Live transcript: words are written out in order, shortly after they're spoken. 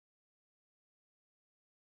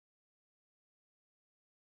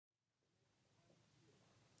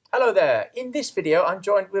Hello there. In this video, I'm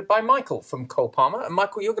joined by Michael from Cole-Parmer. And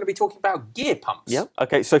Michael, you're going to be talking about gear pumps. Yeah.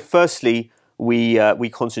 Okay. So firstly, we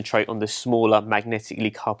concentrate on the smaller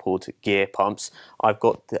magnetically coupled gear pumps. I've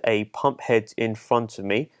got a pump head in front of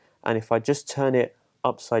me, and if I just turn it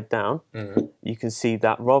upside down, you can see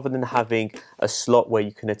that rather than having a slot where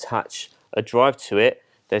you can attach a drive to it,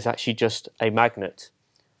 there's actually just a magnet.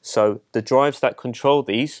 So the drives that control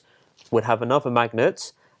these would have another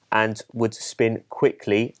magnet and would spin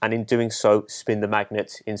quickly, and in doing so, spin the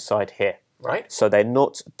magnet inside here. Right. So they're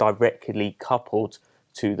not directly coupled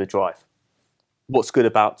to the drive. What's good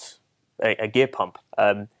about a gear pump?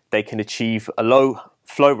 They can achieve a low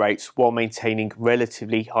flow rates while maintaining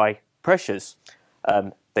relatively high pressures.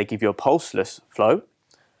 They give you a pulseless flow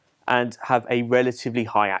and have a relatively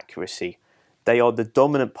high accuracy. They are the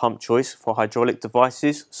dominant pump choice for hydraulic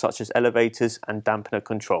devices such as elevators and dampener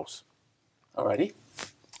controls. Alrighty.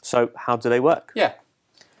 So how do they work? Yeah.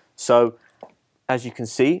 So as you can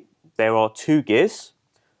see, there are two gears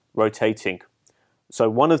rotating. So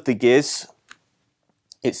one of the gears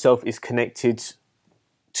itself is connected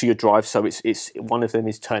to your drive, so it's one of them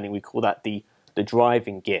is turning. We call that the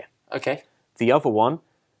driving gear. Okay. The other one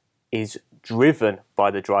is driven by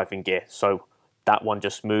the driving gear, so that one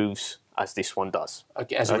just moves as this one does.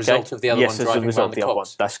 Okay. As a result of the other one driving around the cogs. Yes, as a result of the other one.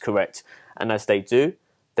 That's correct. And as they do,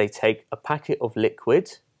 they take a packet of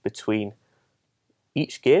liquid between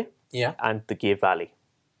each gear and the gear valley.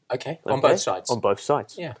 Okay. On both sides? On both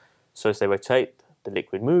sides. Yeah. So as they rotate, the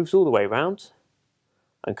liquid moves all the way around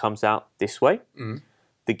and comes out this way.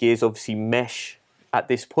 The gears obviously mesh at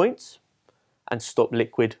this point and stop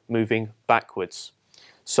liquid moving backwards.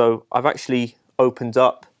 So I've actually opened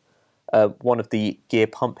up one of the gear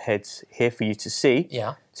pump heads here for you to see.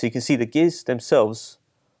 Yeah. So you can see the gears themselves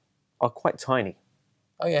are quite tiny.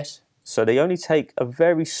 Oh, yes. So they only take a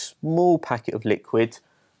very small packet of liquid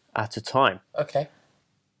at a time. Okay.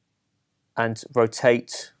 And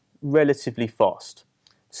rotate relatively fast.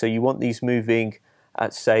 So you want these moving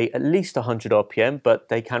at, say, at least 100 RPM, but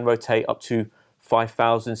they can rotate up to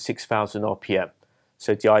 5,000, 6,000 RPM.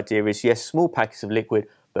 So the idea is, yes, small packets of liquid,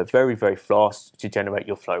 but very, very fast to generate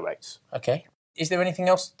your flow rates. Okay. Is there anything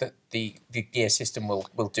else that the gear system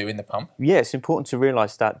will do in the pump? Yeah, it's important to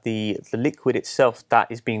realise that the liquid itself that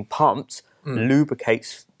is being pumped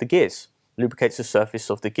lubricates the gears, lubricates the surface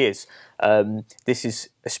of the gears. This is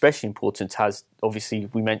especially important as, obviously,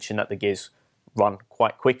 we mentioned that the gears run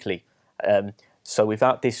quite quickly. So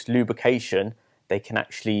without this lubrication, they can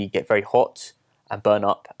actually get very hot and burn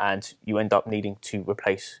up, and you end up needing to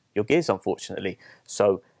replace your gears, unfortunately.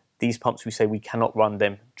 So these pumps, we say we cannot run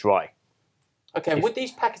them dry. Okay, would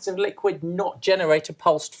these packets of liquid not generate a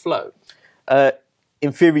pulsed flow?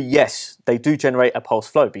 In theory, yes, they do generate a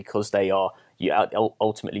pulsed flow because they are,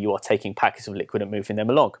 ultimately you are taking packets of liquid and moving them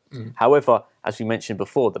along. However, as we mentioned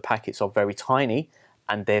before, the packets are very tiny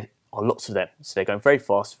and there are lots of them. So they're going very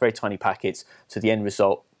fast, very tiny packets. So the end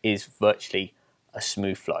result is virtually a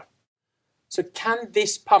smooth flow. So can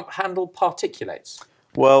this pump handle particulates?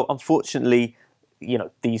 Well, unfortunately,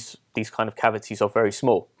 these kind of cavities are very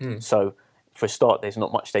small. So for a start, there's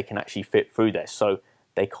not much they can actually fit through there. So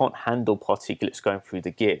they can't handle particulates going through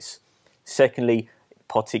the gears. Secondly,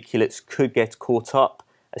 particulates could get caught up,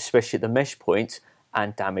 especially at the mesh point,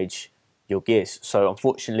 and damage your gears. So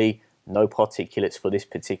unfortunately, no particulates for this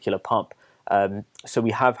particular pump. So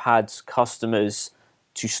we have had customers,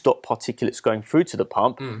 to stop particulates going through to the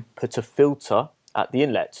pump, put a filter at the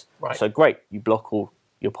inlet. Right. So great, you block all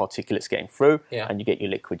your particulates getting through and you get your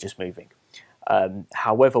liquid just moving.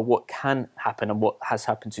 However, what can happen, and what has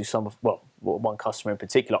happened to one customer in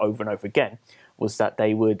particular over and over again, was that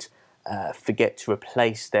they would forget to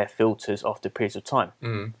replace their filters after periods of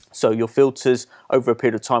time. So your filters over a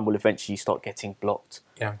period of time will eventually start getting blocked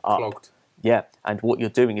up. Clogged. Yeah, and what you're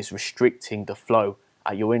doing is restricting the flow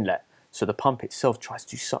at your inlet. So the pump itself tries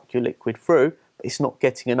to suck your liquid through, but it's not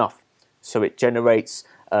getting enough. So it generates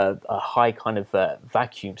a high kind of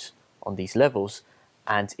vacuums on these levels,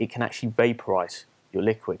 and it can actually vaporize your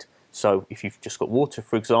liquid. So if you've just got water,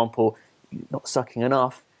 for example, you're not sucking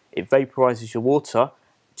enough, it vaporizes your water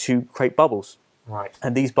to create bubbles. Right.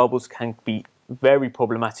 And these bubbles can be very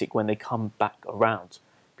problematic when they come back around,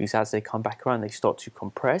 because as they come back around, they start to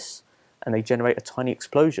compress and they generate a tiny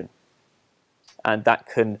explosion. And that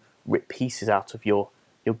can rip pieces out of your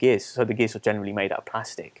gears. So the gears are generally made out of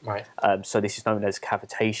plastic. Right. So this is known as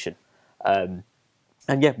cavitation.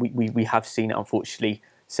 And yeah, we have seen it, unfortunately,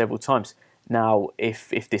 several times. Now, if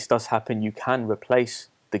this does happen, you can replace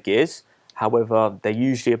the gears. However, they're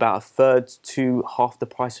usually about a third to half the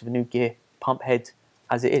price of a new gear pump head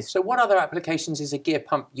as it is. So what other applications is a gear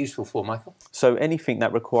pump useful for, Michael? So anything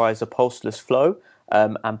that requires a pulseless flow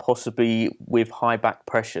and possibly with high back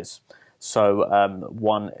pressures. So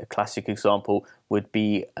one classic example would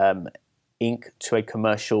be ink to a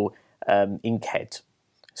commercial ink head.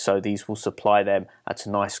 So these will supply them at a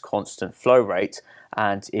nice constant flow rate,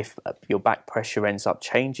 and if your back pressure ends up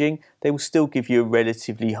changing, they will still give you a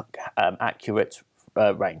relatively accurate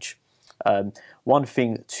range. One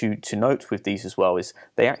thing to note with these as well is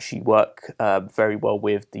they actually work very well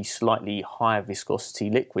with the slightly higher viscosity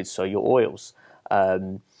liquids, so your oils.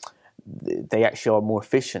 They actually are more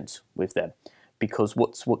efficient with them, because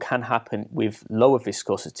what can happen with lower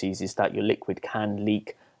viscosities is that your liquid can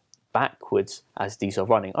leak backwards as these are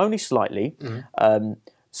running, only slightly.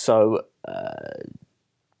 So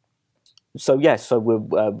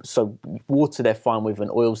water they're fine with, and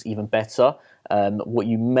oils even better. What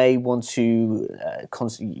you may want to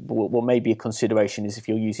what may be a consideration is if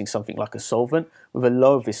you're using something like a solvent with a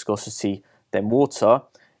lower viscosity than water,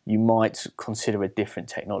 you might consider a different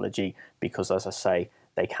technology, because, as I say,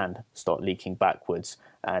 they can start leaking backwards,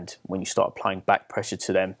 and when you start applying back pressure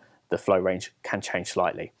to them, the flow range can change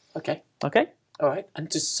slightly. Okay. Okay. All right. And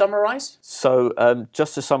to summarise? So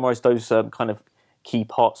just to summarise those kind of key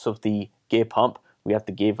parts of the gear pump, we have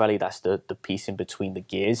the gear valley, that's the piece in between the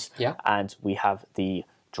gears. Yeah. And we have the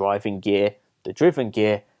driving gear, the driven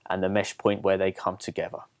gear, and the mesh point where they come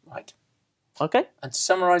together. Right. Okay. And to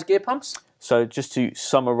summarise gear pumps? So just to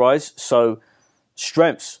summarise, so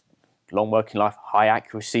strengths, long working life, high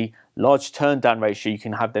accuracy, large turn down ratio, you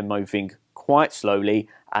can have them moving quite slowly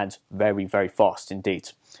and very, very fast indeed.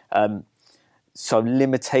 So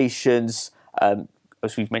limitations,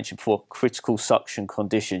 as we've mentioned before, critical suction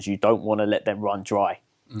conditions, you don't want to let them run dry.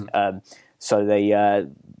 So they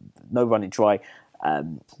no running dry.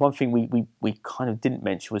 One thing we kind of didn't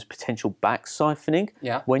mention was potential back siphoning.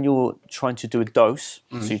 Yeah. When you're trying to do a dose,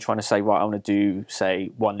 so you're trying to say, right, I want to do,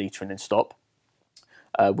 say, 1 litre and then stop.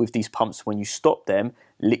 With these pumps, when you stop them,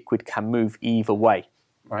 liquid can move either way.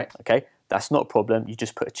 Right. Okay, that's not a problem. You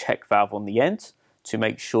just put a check valve on the end to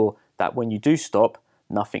make sure that when you do stop,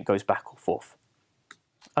 nothing goes back or forth.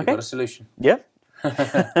 You've got a solution. Yeah.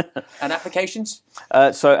 And applications?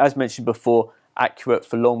 So as mentioned before, accurate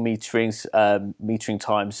for long metering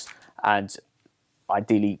times, and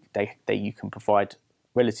ideally you can provide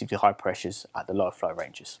relatively high pressures at the lower flow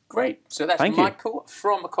ranges. Great. So that's Michael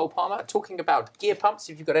from Cole-Parmer talking about gear pumps.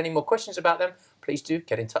 If you've got any more questions about them, please do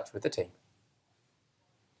get in touch with the team.